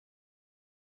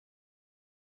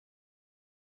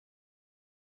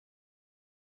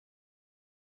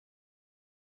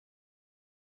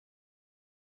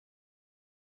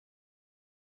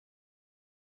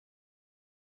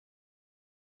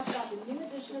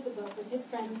edition of the book with his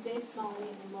friends Dave Smalley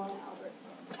and Leroy.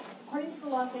 According to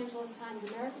the Los Angeles Times,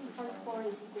 American hardcore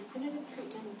is the definitive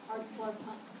treatment of hardcore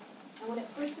punk. And when it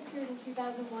first appeared in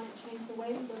 2001, it changed the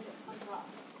way we look at punk rock.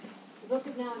 The book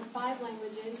is now in 5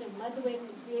 languages and led the way to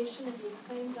the creation of the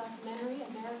acclaimed documentary,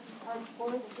 American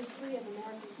Hardcore, The History of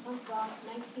American Punk Rock,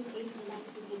 1980 to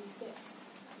 1986,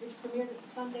 which premiered at the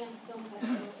Sundance Film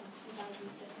Festival in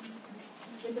 2006.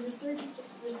 With the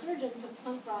resurgence of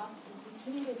punk rock and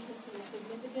continued interest in the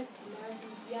significant American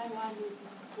DIY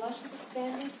movement, Blush has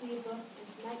expanded the ebook, and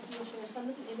tonight he will share some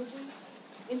of the images,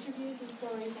 interviews, and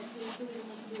stories that he included in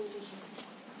this new edition.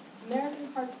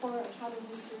 American Hardcore, A Childhood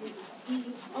History is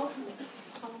the ultimate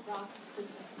punk rock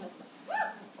Christmas present.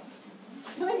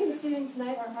 Joining in studio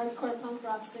tonight are hardcore punk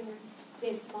rock singer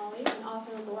Dave Smalley and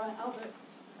author Leroy.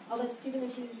 I'll let Stephen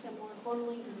introduce them more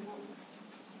formally in a moment.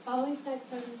 Following tonight's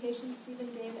presentation, Stephen,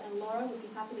 Dave, and Laura will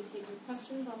be happy to take your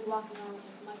questions. I'll be walking around with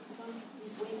this microphone, so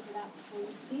please wait for that before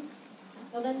you speak.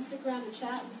 They'll then stick around to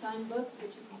chat and sign books,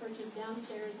 which you can purchase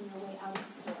downstairs on your way out of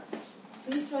the store.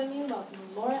 Please join me in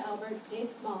welcoming Laura Albert,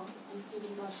 Dave Smalley, and Stephen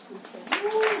Blush to the Strand.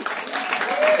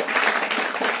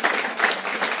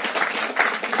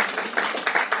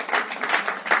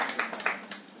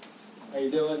 How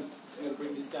you doing? I'm going to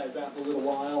bring these guys out in a little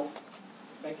while.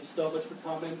 Thank you so much for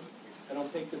coming. I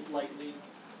don't take this lightly.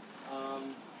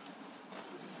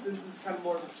 Since this is kind of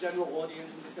more of a general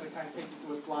audience, I'm just going to kind of take you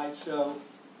through a slideshow.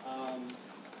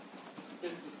 The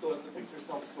pictures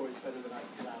tell the stories better than I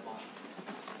can lab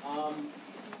on.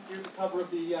 Here's the cover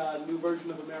of the new version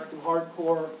of American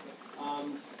Hardcore.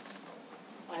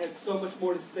 I had so much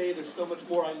more to say. There's so much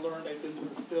more I learned. I've been through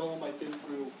the film. I've been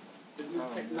through the new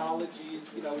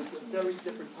technologies. You know, it's a very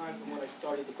different time from when I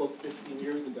started the book 15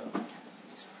 years ago.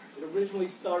 It originally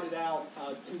started out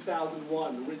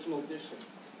 2001, original edition.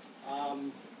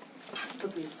 It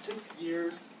took me 6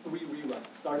 years, 3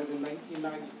 rewrites. Started in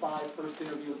 1995, first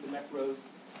interview with the Necros,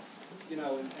 you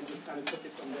know, and just kind of took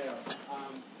it from there.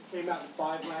 Came out in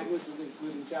 5 languages,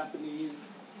 including Japanese,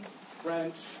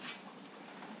 French,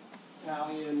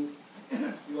 Italian,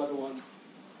 a few other ones.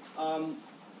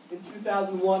 In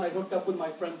 2001, I hooked up with my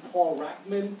friend Paul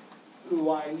Rackman, who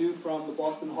I knew from the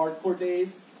Boston hardcore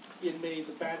days. He had made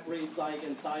the Bad Brains Eye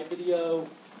Against Eye video.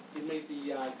 He had made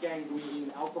the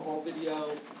Gangrene alcohol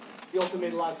video. He also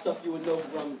made a lot of stuff you would know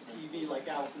from TV, like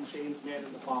Alice in Chains, Man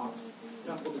in the Box,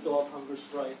 Temple of the Dog, Hunger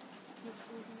Strike,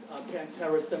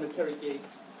 Pantera, Cemetery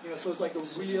Gates. You know, so it's like a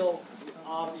real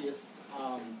obvious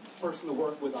person to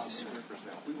work with on this.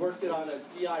 We worked it on a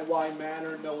DIY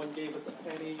manner. No one gave us a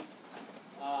penny.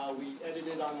 We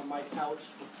edited on my couch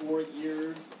for 4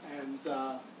 years, and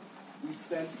we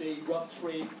sent a rough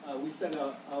trade. We sent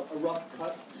a rough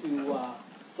cut to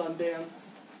Sundance,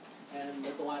 and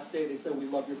at the last day they said, "We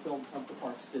love your film, come to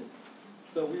Park City."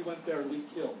 So we went there and we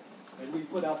killed, and we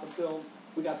put out the film.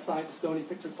 We got signed to Sony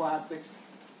Picture Classics.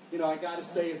 You know, I got to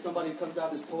say, as somebody who comes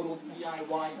out this total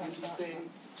DIY indie thing,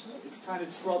 it's kind of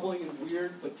troubling and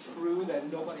weird, but true that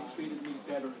nobody treated me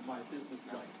better in my business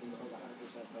life than those guys.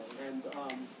 And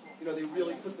you know, they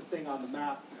really put the thing on the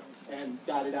map and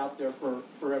got it out there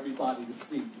for everybody to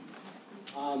see.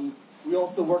 We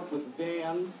also worked with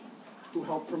Vans, who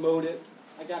helped promote it.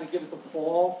 I got to give it to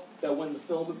Paul that when the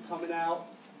film was coming out,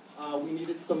 we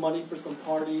needed some money for some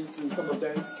parties and some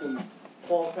events, and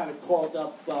Paul kind of called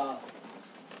up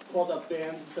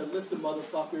Vans and said, "Listen,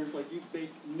 motherfuckers, like, you've made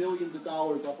millions of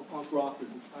dollars off of punk rockers.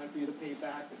 It's time for you to pay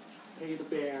back and pay the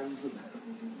bands," and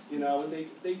you know, and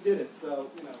they did it. So,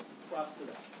 you know, props to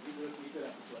that. We did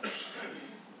it.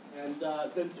 And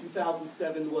then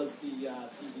 2007 was the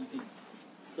DVD.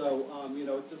 So, you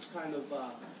know, just kind of,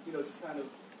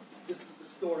 this is the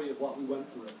story of what we went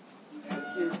through. And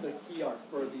here's the key art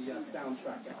for the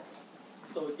soundtrack album.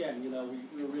 So again, you know,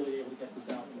 we were really able to get this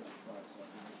out there.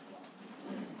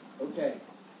 Okay.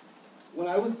 When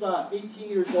I was 18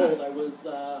 years old, I was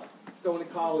going to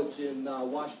college in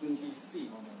Washington, D.C.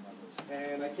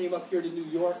 And I came up here to New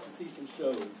York to see some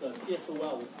shows.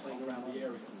 TSOL was playing around the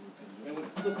area. And I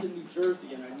went to Clifton, New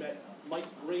Jersey, and I met Mike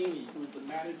Graney, who was the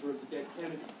manager of the Dead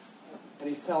Kennedys. And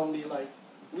he's telling me, like,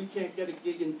 "We can't get a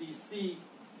gig in D.C.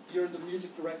 You're the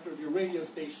music director of your radio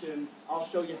station. I'll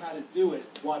show you how to do it.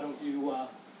 Why don't you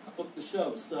book the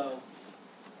show?" So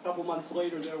a couple months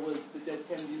later, there was the Dead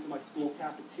Kennedys in my school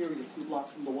cafeteria, 2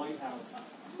 blocks from the White House.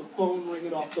 The phone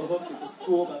ringing off the hook at the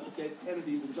school about the Dead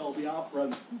Kennedys and Dolby Opera,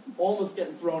 and almost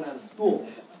getting thrown out of school.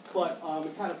 But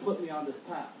it kind of put me on this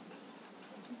path.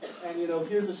 And, you know,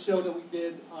 here's a show that we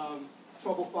did,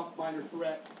 Trouble Funk Minor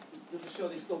Threat. This is a show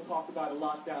they still talk about a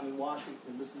lot down in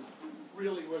Washington. This is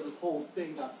really where this whole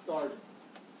thing got started.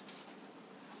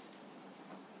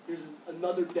 Here's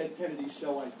another Dead Kennedy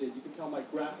show I did. You can tell my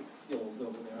graphic skills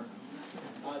over there.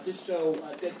 This show,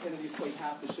 Dead Kennedys played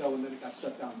half the show and then it got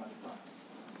shut down by the cops.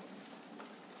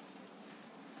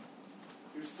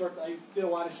 I did a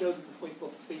lot of shows at this place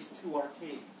called Space 2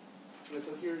 Arcade.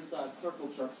 So here's Circle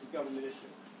Jerks, a government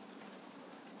issue.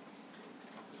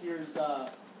 Here's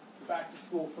Back to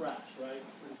School Thrash, right?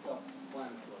 Pretty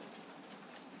self-explanatory.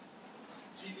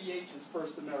 GBH's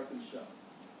first American show.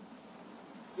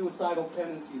 Suicidal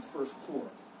Tendencies' first tour.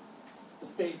 The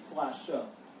Fates' last show.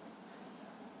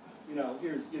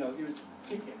 Here's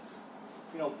Tickets.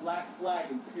 Black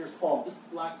Flag and Pierce Hall. This is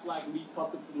Black Flag Meat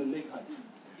Puppets in the Nig Heist.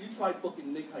 You try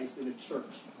booking Nig Heist in a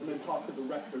church and then talk to the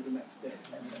rector the next day.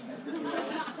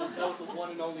 That was the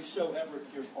one and only show ever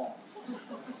at Pierce Hall.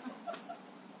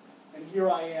 And here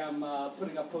I am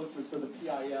putting up posters for the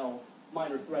PIL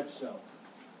Minor Threat show.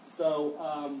 So,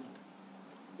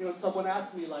 when someone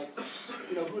asks me, like,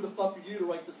 who the fuck are you to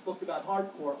write this book about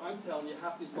hardcore, I'm telling you,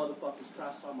 half these motherfuckers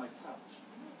trashed on my couch.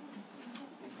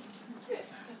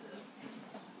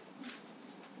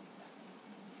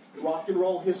 Rock and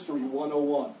Roll History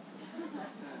 101.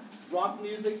 Rock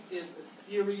music is a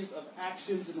series of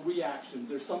actions and reactions.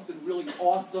 There's something really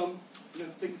awesome, and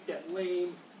then things get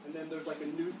lame, and then there's like a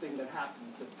new thing that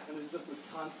happens. And there's just this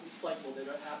constant cycle that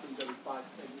happens every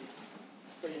 5-10 years.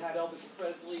 So you had Elvis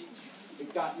Presley,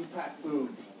 it got you Pat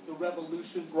Boone. The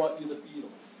Revolution brought you the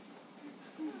Beatles.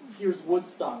 Here's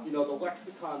Woodstock, the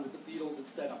lexicon that the Beatles had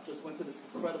set up just went to this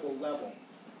incredible level.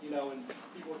 And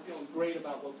people were feeling great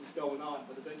about what was going on,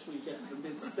 but eventually you get to the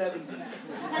mid-70s,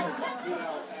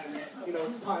 and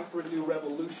it's time for a new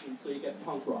revolution, so you get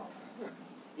punk rock.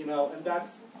 And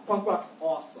punk rock's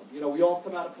awesome. We all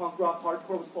come out of punk rock.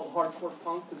 Hardcore was called hardcore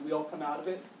punk because we all come out of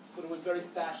it, but it was very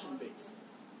fashion-based.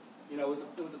 It was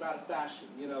about a fashion.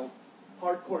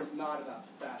 Hardcore is not about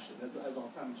fashion, as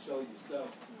I'll come and show you. So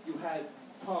you had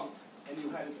punk, and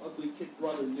you had its ugly kid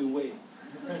brother, New Wave.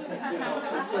 And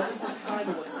so this is kind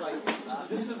of what's like.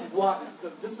 This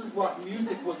is what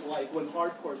music was like when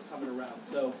hardcore's coming around.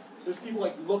 So there's people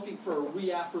like looking for a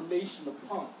reaffirmation of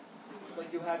punk,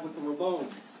 like you had with the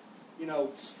Ramones.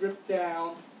 Stripped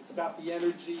down. It's about the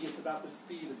energy. It's about the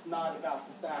speed. It's not about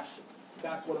the fashion.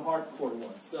 That's what hardcore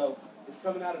was. So it's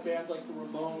coming out of bands like the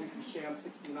Ramones and Sham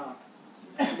 69.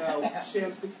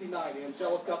 Sham 69,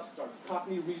 Angelic Upstarts,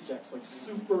 Cockney Rejects, like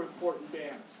super important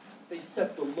bands. They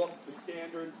set the look, the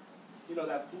standard,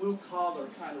 that blue-collar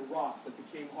kind of rock that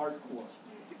became hardcore.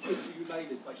 The Kids Are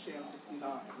United by Sham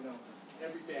 69,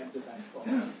 every band did that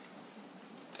song.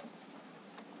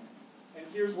 And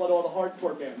here's what all the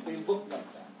hardcore bands, they look like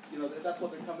that. That's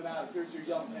what they're coming out of. Here's your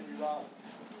young Henry Rollins.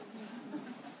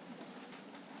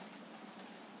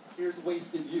 Here's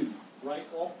Wasted Youth, right?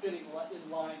 All fitting in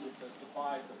line with the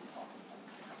vibe that we're talking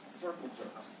about. Circle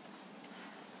Jerks.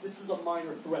 This is a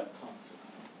Minor Threat concert.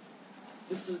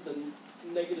 This is a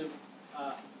naked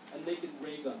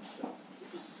ray gun show.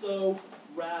 This was so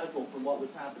radical from what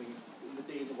was happening in the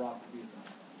days of rock music.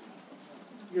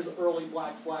 Here's an early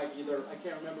Black Flag, I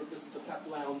can't remember if this is the Pep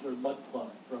Lounge or Mud Club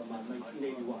from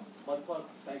 1981. Mud Club,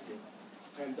 thank you.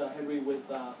 And Henry with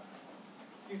a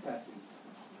few tattoos.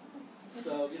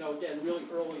 So, again, really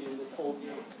early in this whole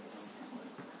deal.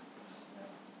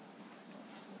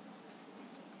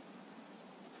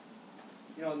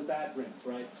 And the Bad Brains,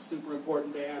 right? Super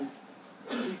important band.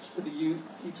 Teach to the youth,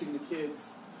 teaching the kids.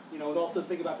 And also the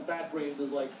thing about the Bad Brains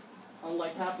is, like,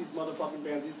 unlike half these motherfucking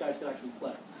bands, these guys could actually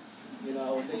play. And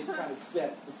they just kind of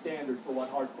set the standard for what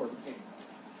hardcore became.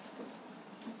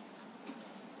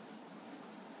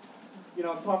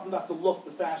 I'm talking about the look,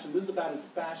 the fashion. This is about as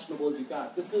fashionable as you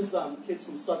got. This is kids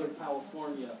from Southern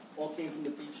California, all came from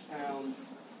the beach towns,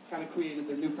 kind of created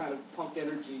their new kind of punk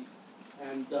energy.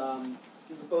 And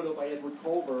this is a photo by Edward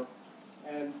Culver.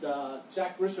 And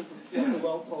Jack Grisham from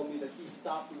TSOL told me that he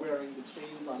stopped wearing the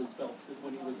chains on his belts because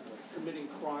when he was committing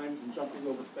crimes and jumping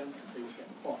over fences, they would get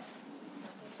caught.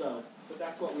 So, but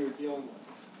that's what we were dealing with.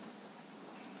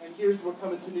 And we're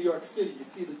coming to New York City. You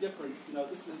see the difference.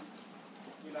 This is,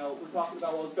 we're talking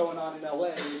about what was going on in LA,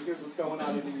 and here's what's going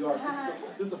on in New York.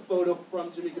 This is a photo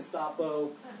from Jimmy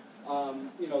Gestapo.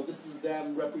 This is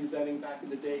them representing back in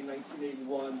the day,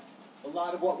 1981. A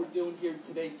lot of what we're doing here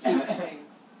today, too, is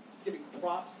giving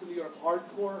props to New York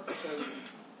hardcore, because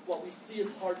what we see as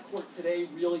hardcore today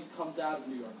really comes out of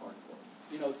New York hardcore.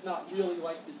 It's not really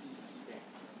like the DC band.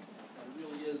 It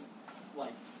really is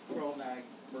like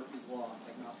Cro-Mags, Murphy's Law,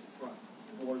 Agnostic Front,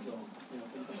 Warzone,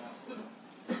 things like that.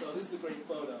 So this is a great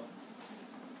photo.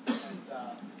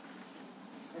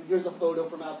 And here's a photo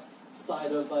from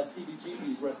outside of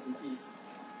CBGB's, rest in peace.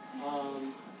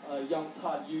 Young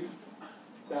Todd Youth,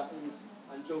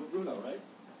 and Joe Bruno, right?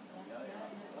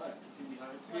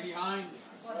 Kind.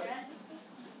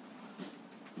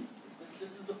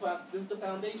 This is the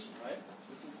foundation, right?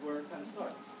 This is where it kind of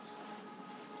starts.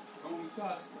 Only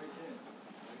dust right there.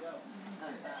 There you go.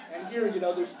 And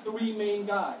here, there's three main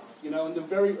guys, and the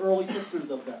very early pictures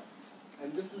of them.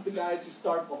 And this is the guys who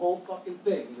start the whole fucking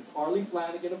thing. It's Harley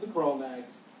Flanagan of the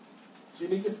Cro-Mags,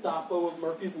 Jimmy Gestapo of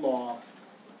Murphy's Law,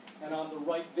 and on the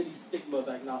right, Vinny Stigma of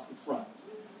Agnostic Front.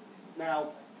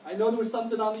 Now, I know there was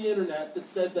something on the internet that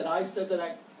said that I said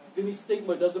that Vinny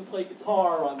Stigma doesn't play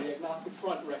guitar on the Agnostic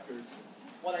Front records.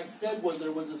 What I said was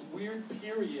there was this weird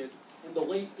period in the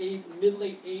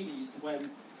mid-late 80s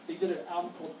when they did an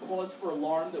album called Cause for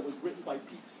Alarm that was written by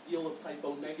Pete Steele of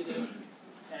Typo Negative,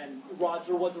 and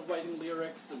Roger wasn't writing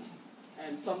lyrics,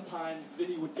 and sometimes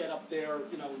Vinny would get up there,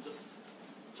 and just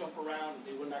jump around, and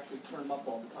they wouldn't actually turn him up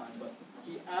all the time, but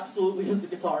he absolutely is the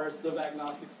guitarist of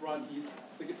Agnostic Front. He's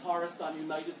the guitarist on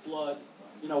United Blood,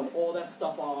 and all that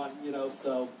stuff on,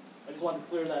 so I just wanted to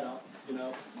clear that up,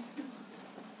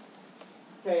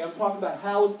 Okay, I'm talking about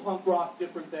how is punk rock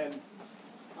different than,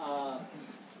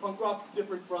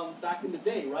 from back in the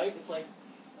day, right? It's like,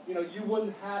 you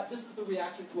wouldn't have, this is the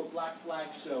reaction to a Black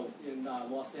Flag show in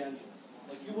Los Angeles.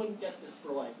 Like, you wouldn't get this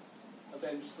for, like,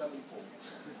 Avenged Sevenfold.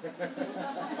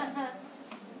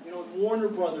 Warner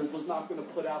Brothers was not going to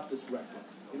put out this record.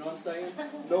 You know what I'm saying?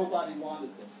 Nobody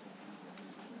wanted this.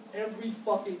 Every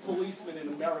fucking policeman in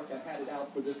America had it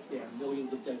out for this band,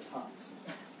 Millions of Dead Cops.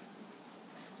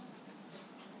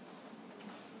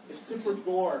 If Tipper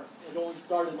Gore had only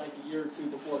started like a year or two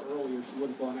before earlier, she would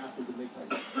have gone after the Big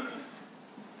Heist.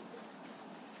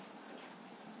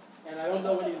 And I don't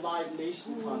know any Live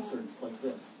Nation concerts like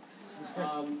this.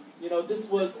 This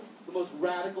was the most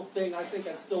radical thing I think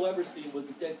I've still ever seen was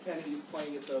the Dead Kennedys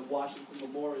playing at the Washington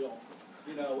Memorial,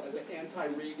 as an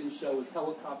anti-Reagan show as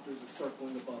helicopters are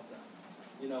circling above them.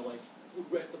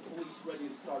 The police ready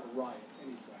to start a riot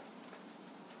any second.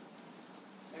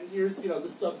 And here's, the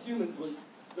Subhumans was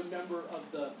the member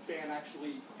of the band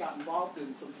actually got involved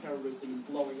in some terrorism and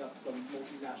blowing up some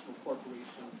multinational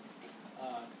corporation.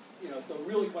 So it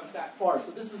really went that far.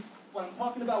 So this is, what I'm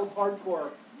talking about with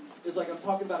hardcore is like I'm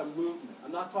talking about a movement.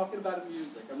 I'm not talking about a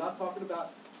music. I'm not talking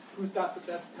about who's got the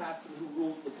best tats and who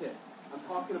rules the pit. I'm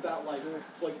talking about like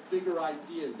bigger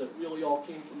ideas that really all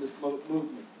came from this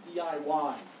movement.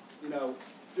 DIY,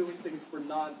 doing things for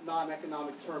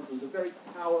non-economic terms. It was a very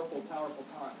powerful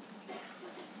time.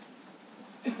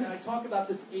 And I talk about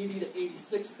this 80 to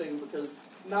 86 thing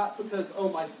not because,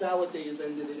 my salad days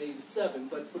ended in 87,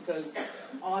 but because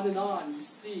on and on you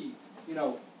see,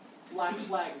 Black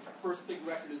Flag's first big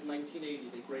record is 1980,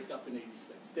 they break up in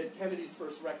 86. Dead Kennedy's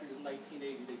first record is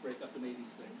 1980, they break up in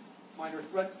 86. Minor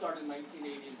Threat started in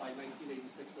 1980, and by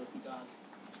 1986 they're Fugazi.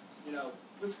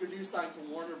 Whisker Du signed to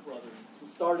Warner Brothers. It's the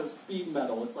start of speed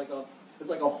metal. It's like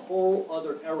a whole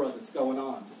other era that's going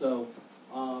on. So,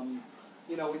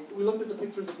 we looked at the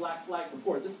pictures of Black Flag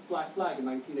before. This is Black Flag in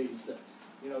 1986.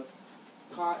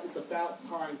 It's about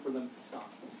time for them to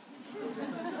stop.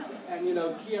 And,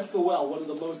 TSOL, one of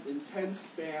the most intense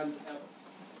bands ever.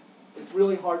 It's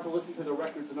really hard to listen to the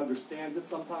records and understand it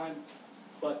sometimes,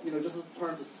 but, just in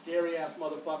terms of scary-ass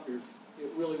motherfuckers,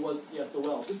 it really was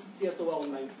TSOL. This is TSOL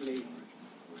in 1980.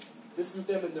 This is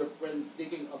them and their friends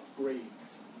digging up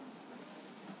graves.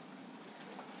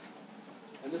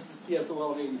 And this is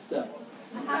TSOL in 87.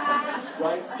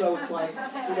 Right? So it's like,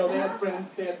 they had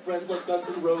friends like Guns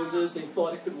N' Roses, they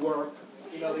thought it could work,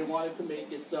 they wanted to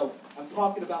make it, so I'm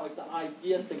talking about like the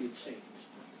idea thing had changed.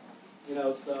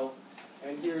 So,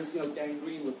 and here's,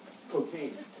 Gangrene with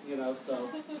cocaine, so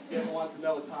if you ever want to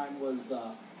know the time was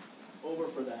over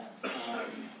for that.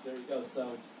 There you go,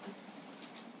 so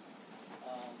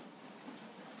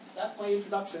that's my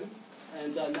introduction,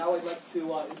 and now I'd like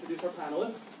to introduce our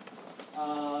panelists.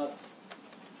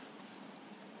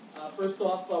 First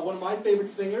off, one of my favorite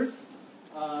singers,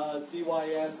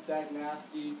 DYS, Dag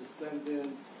Nasty,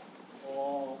 Descendants,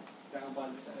 all down by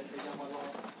the, I say down by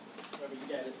law, wherever you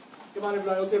get it. Come on,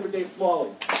 everybody, let's hear for Dave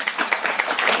Smalley.